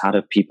suggest? How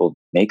do people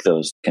make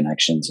those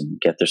connections and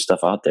get their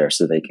stuff out there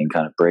so they can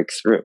kind of break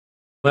through?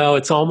 Well,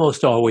 it's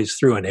almost always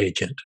through an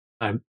agent.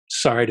 I'm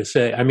sorry to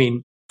say. I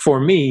mean, for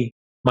me,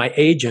 my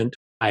agent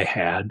I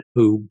had,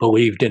 who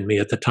believed in me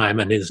at the time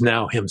and is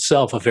now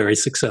himself a very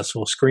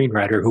successful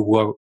screenwriter who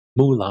wrote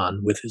Mulan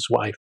with his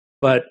wife.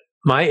 But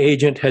my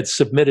agent had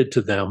submitted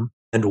to them.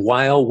 And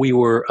while we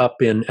were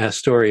up in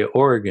Astoria,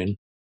 Oregon,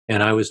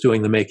 and I was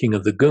doing the making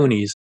of the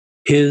Goonies,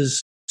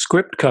 his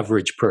script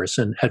coverage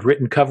person, had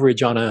written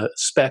coverage on a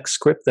spec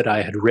script that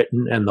I had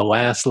written, and the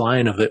last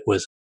line of it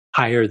was,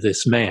 "Hire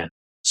this man."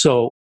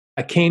 So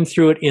I came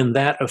through it in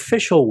that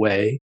official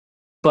way,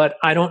 but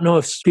I don't know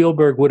if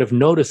Spielberg would have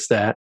noticed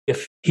that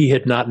if he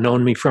had not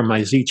known me from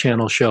my Z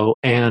Channel show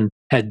and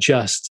had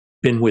just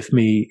been with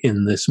me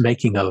in this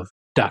making of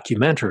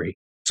documentary.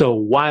 So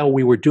while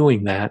we were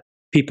doing that,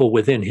 people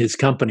within his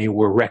company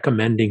were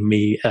recommending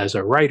me as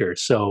a writer.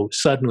 So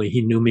suddenly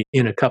he knew me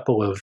in a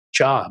couple of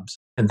jobs,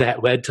 and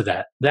that led to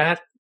that.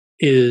 That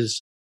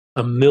is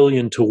a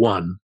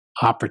 1,000,000-to-1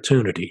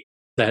 opportunity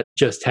that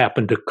just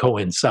happened to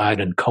coincide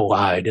and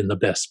collide in the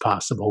best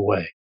possible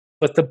way.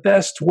 But the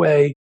best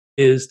way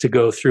is to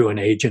go through an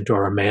agent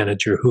or a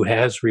manager who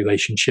has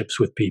relationships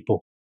with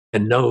people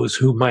and knows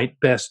who might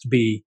best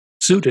be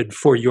suited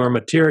for your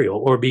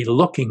material or be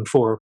looking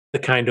for the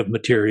kind of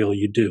material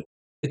you do.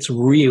 It's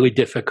really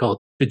difficult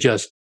to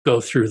just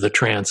go through the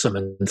transom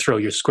and throw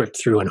your script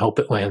through and hope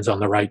it lands on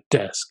the right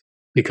desk.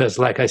 Because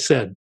like I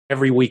said,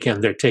 every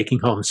weekend they're taking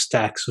home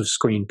stacks of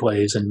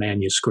screenplays and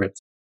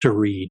manuscripts to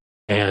read.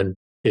 And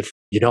if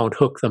you don't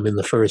hook them in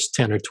the first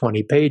 10 or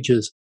 20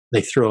 pages,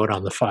 they throw it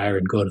on the fire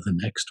and go to the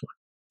next one.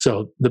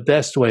 So the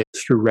best way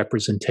is through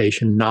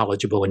representation,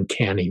 knowledgeable and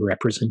canny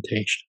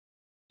representation.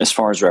 As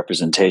far as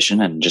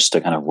representation, and just to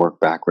kind of work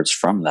backwards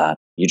from that,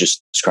 you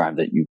just described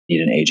that you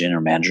need an agent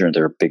or manager.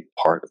 They're a big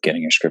part of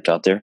getting your script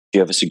out there. Do you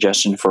have a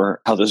suggestion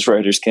for how those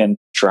writers can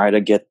try to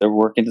get their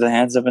work into the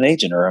hands of an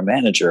agent or a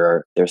manager?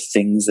 Are there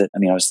things that,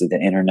 obviously the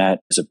internet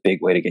is a big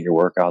way to get your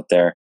work out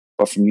there.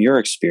 But from your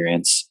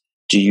experience,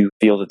 do you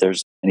feel that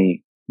there's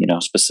any,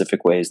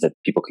 specific ways that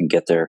people can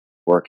get their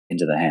work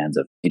into the hands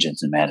of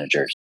agents and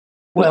managers?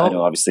 Well, I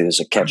know obviously there's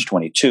a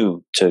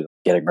catch-22 to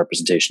getting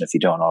representation if you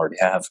don't already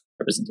have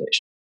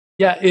representation.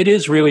 Yeah, it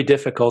is really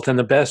difficult. And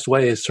the best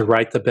way is to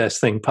write the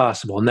best thing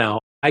possible. Now,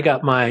 I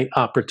got my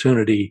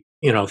opportunity,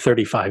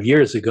 35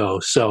 years ago.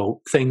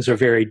 So things are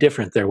very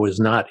different. There was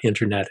not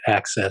internet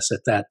access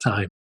at that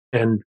time.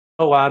 And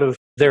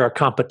there are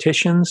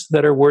competitions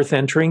that are worth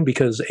entering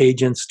because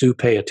agents do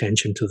pay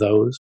attention to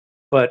those.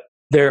 But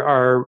there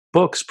are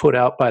books put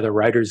out by the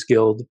Writers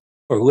Guild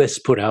or lists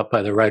put out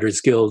by the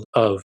Writers Guild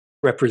of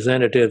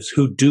representatives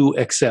who do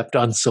accept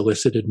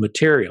unsolicited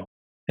material.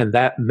 And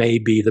that may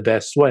be the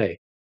best way.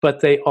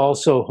 But they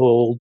also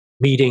hold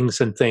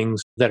meetings and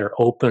things that are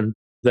open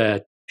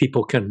that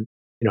people can,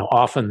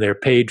 often they're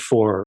paid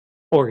for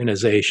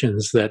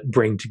organizations that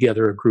bring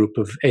together a group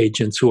of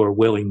agents who are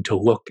willing to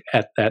look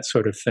at that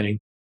sort of thing.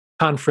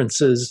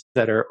 Conferences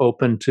that are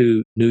open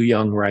to new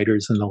young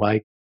writers and the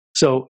like.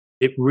 So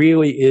it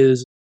really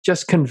is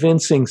just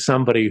convincing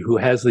somebody who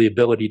has the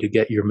ability to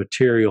get your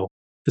material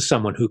to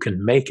someone who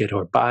can make it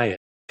or buy it,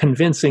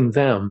 convincing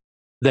them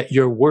that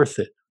you're worth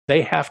it.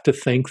 They have to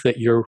think that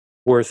you're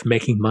worth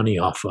making money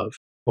off of,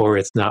 or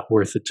it's not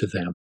worth it to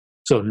them.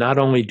 So not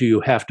only do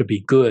you have to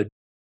be good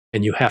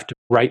and you have to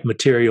write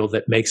material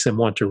that makes them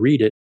want to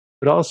read it,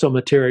 but also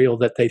material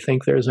that they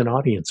think there's an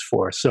audience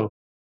for. So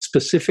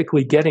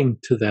specifically getting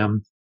to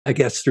them, I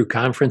guess, through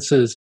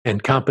conferences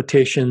and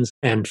competitions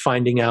and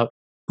finding out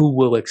who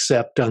will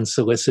accept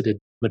unsolicited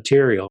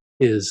material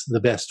is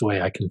the best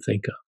way I can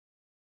think of.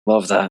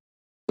 Love that.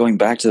 Going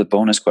back to the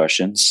bonus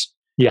questions.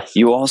 Yes.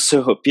 You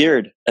also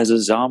appeared as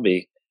a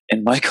zombie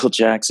in Michael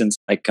Jackson's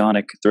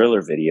iconic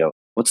Thriller video.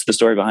 What's the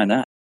story behind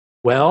that?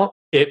 Well,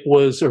 it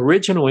was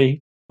originally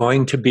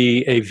going to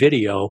be a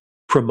video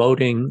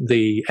promoting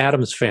the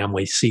Addams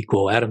Family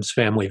sequel, Addams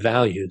Family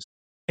Values.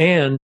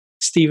 And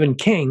Stephen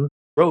King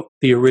wrote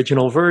the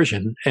original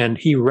version, and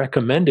he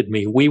recommended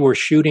me. We were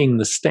shooting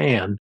The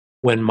Stand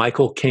when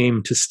Michael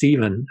came to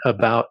Stephen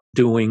about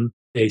doing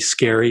a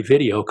scary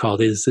video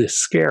called Is This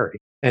Scary?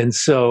 And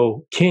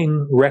so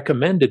King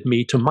recommended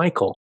me to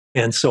Michael.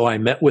 And so I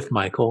met with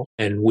Michael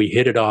and we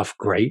hit it off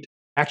great.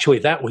 Actually,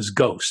 that was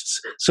Ghosts.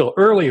 So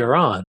earlier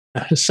on,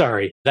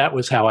 that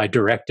was how I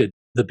directed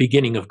the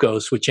beginning of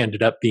Ghosts, which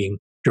ended up being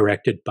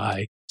directed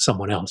by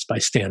someone else, by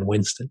Stan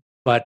Winston.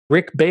 But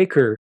Rick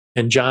Baker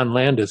and John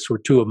Landis were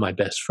two of my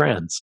best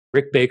friends.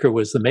 Rick Baker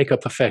was the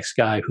makeup effects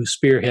guy who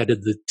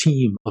spearheaded the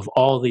team of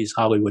all these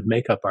Hollywood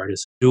makeup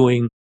artists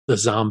doing the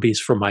zombies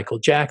for Michael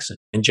Jackson.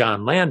 And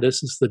John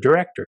Landis is the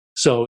director.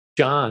 So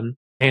John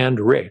and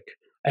Rick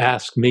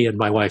asked me and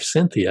my wife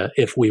Cynthia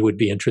if we would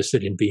be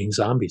interested in being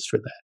zombies for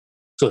that.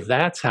 So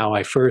that's how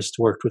I first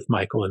worked with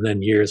Michael. And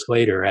then years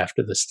later,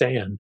 after The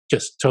Stand,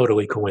 just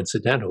totally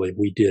coincidentally,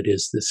 we did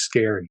Is This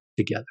Scary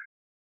together.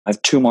 I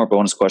have two more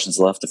bonus questions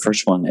left. The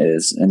first one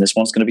is, and this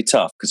one's going to be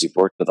tough because you've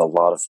worked with a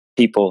lot of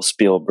people,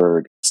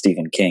 Spielberg,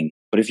 Stephen King.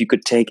 But if you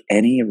could take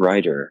any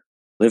writer,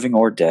 living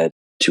or dead,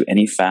 to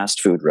any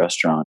fast food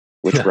restaurant,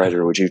 which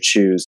writer would you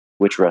choose,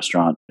 which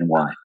restaurant, and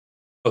why?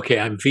 Okay,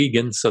 I'm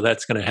vegan, so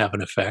that's going to have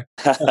an effect.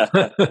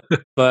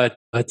 But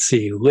let's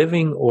see,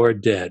 living or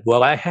dead.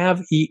 Well, I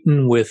have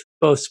eaten with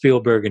both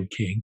Spielberg and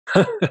King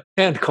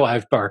and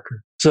Clive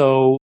Barker.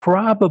 So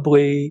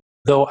probably,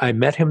 though I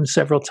met him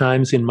several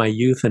times in my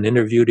youth and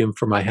interviewed him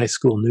for my high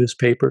school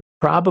newspaper,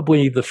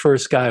 probably the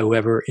first guy who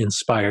ever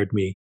inspired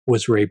me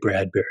was Ray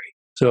Bradbury.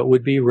 So it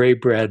would be Ray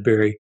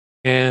Bradbury.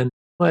 And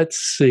let's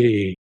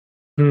see.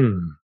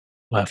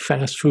 A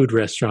fast food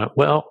restaurant.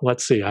 Well,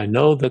 let's see. I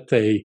know that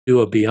they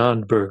do a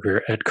Beyond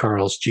Burger at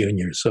Carl's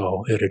Jr.,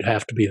 so it'd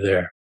have to be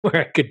there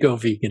where I could go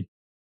vegan.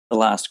 The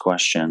last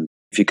question,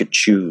 if you could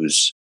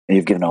choose, and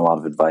you've given a lot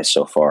of advice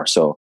so far,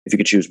 so if you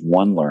could choose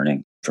one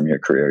learning from your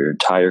career, your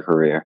entire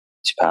career,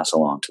 to pass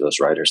along to those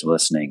writers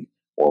listening,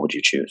 what would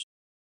you choose?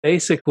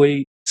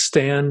 Basically,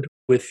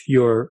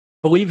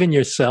 believe in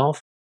yourself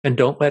and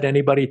don't let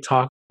anybody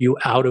talk you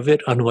out of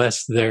it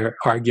unless their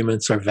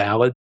arguments are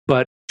valid,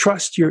 but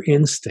trust your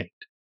instinct.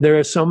 There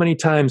are so many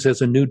times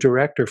as a new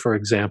director, for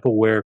example,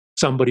 where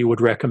somebody would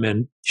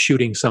recommend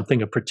shooting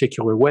something a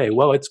particular way.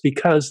 Well, it's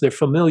because they're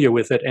familiar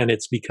with it and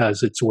it's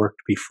because it's worked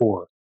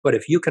before. But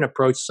if you can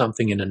approach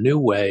something in a new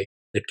way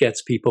that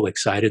gets people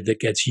excited, that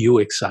gets you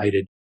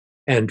excited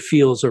and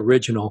feels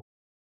original,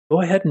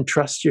 go ahead and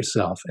trust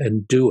yourself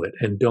and do it,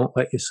 and don't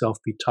let yourself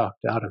be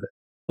talked out of it.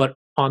 But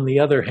on the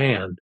other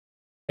hand,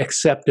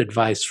 accept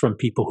advice from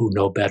people who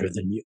know better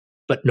than you,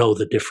 but know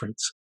the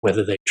difference,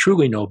 whether they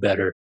truly know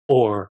better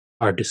or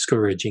are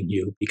discouraging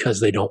you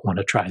because they don't want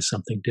to try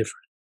something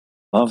different.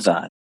 Love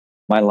that.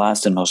 My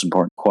last and most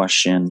important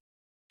question,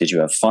 did you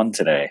have fun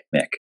today,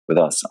 Mick, with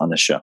us on the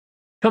show?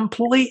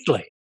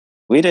 Completely.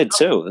 We did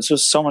too. This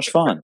was so much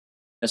fun,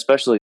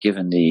 especially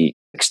given the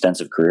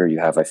extensive career you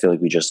have. I feel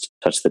like we just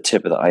touched the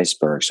tip of the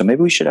iceberg. So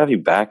maybe we should have you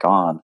back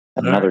on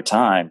at another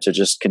time to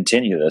just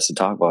continue this and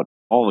talk about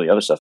all the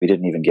other stuff. We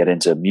didn't even get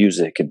into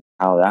music and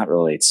how that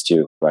relates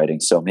to writing.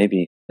 So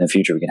maybe in the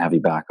future we can have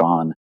you back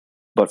on.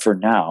 But for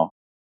now,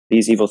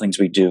 These Evil Things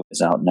We Do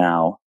is out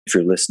now. If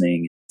you're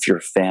listening, if you're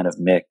a fan of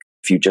Mick,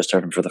 if you just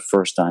heard him for the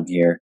first time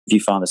here, if you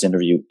found this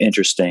interview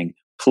interesting,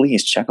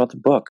 please check out the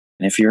book.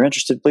 And if you're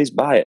interested, please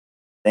buy it.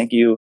 Thank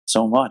you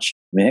so much,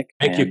 Mick.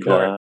 Thank you,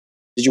 Corey.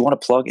 Did you want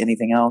to plug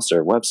anything else,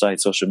 or website,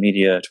 social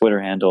media,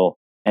 Twitter handle,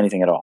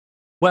 anything at all?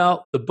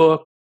 Well, the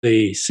book,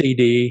 the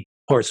CD,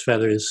 Horse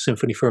Feathers,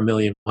 Symphony for a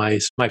Million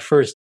Mice. My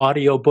first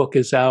audio book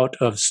is out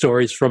of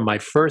stories from my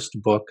first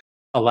book,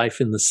 A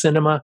Life in the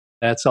Cinema.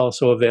 That's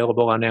also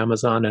available on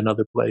Amazon and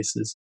other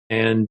places.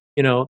 And,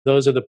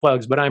 those are the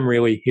plugs, but I'm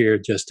really here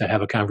just to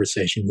have a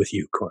conversation with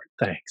you, Court.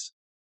 Thanks.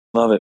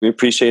 Love it. We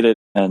appreciate it.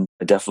 And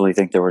I definitely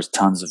think there was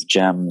tons of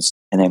gems,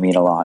 and they mean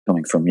a lot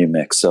coming from you,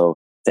 Mick. So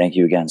thank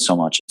you again so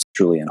much. It's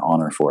truly an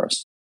honor for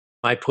us.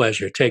 My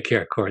pleasure. Take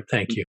care, Court.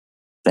 Thank you.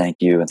 Thank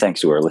you. And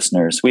thanks to our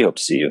listeners. We hope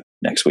to see you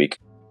next week.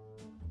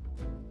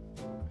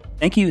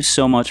 Thank you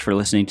so much for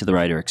listening to The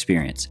Writer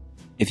Experience.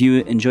 If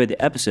you enjoyed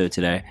the episode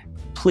today,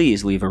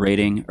 please leave a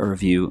rating, a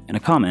review, and a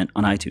comment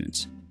on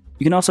iTunes.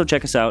 You can also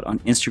check us out on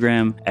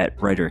Instagram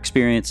at Writer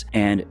Experience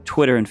and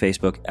Twitter and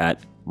Facebook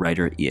at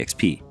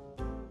WriterEXP.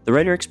 The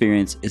Writer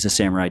Experience is a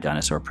Samurai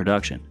Dinosaur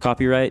production.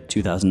 Copyright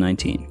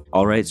 2019.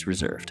 All rights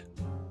reserved.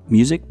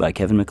 Music by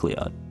Kevin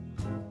MacLeod.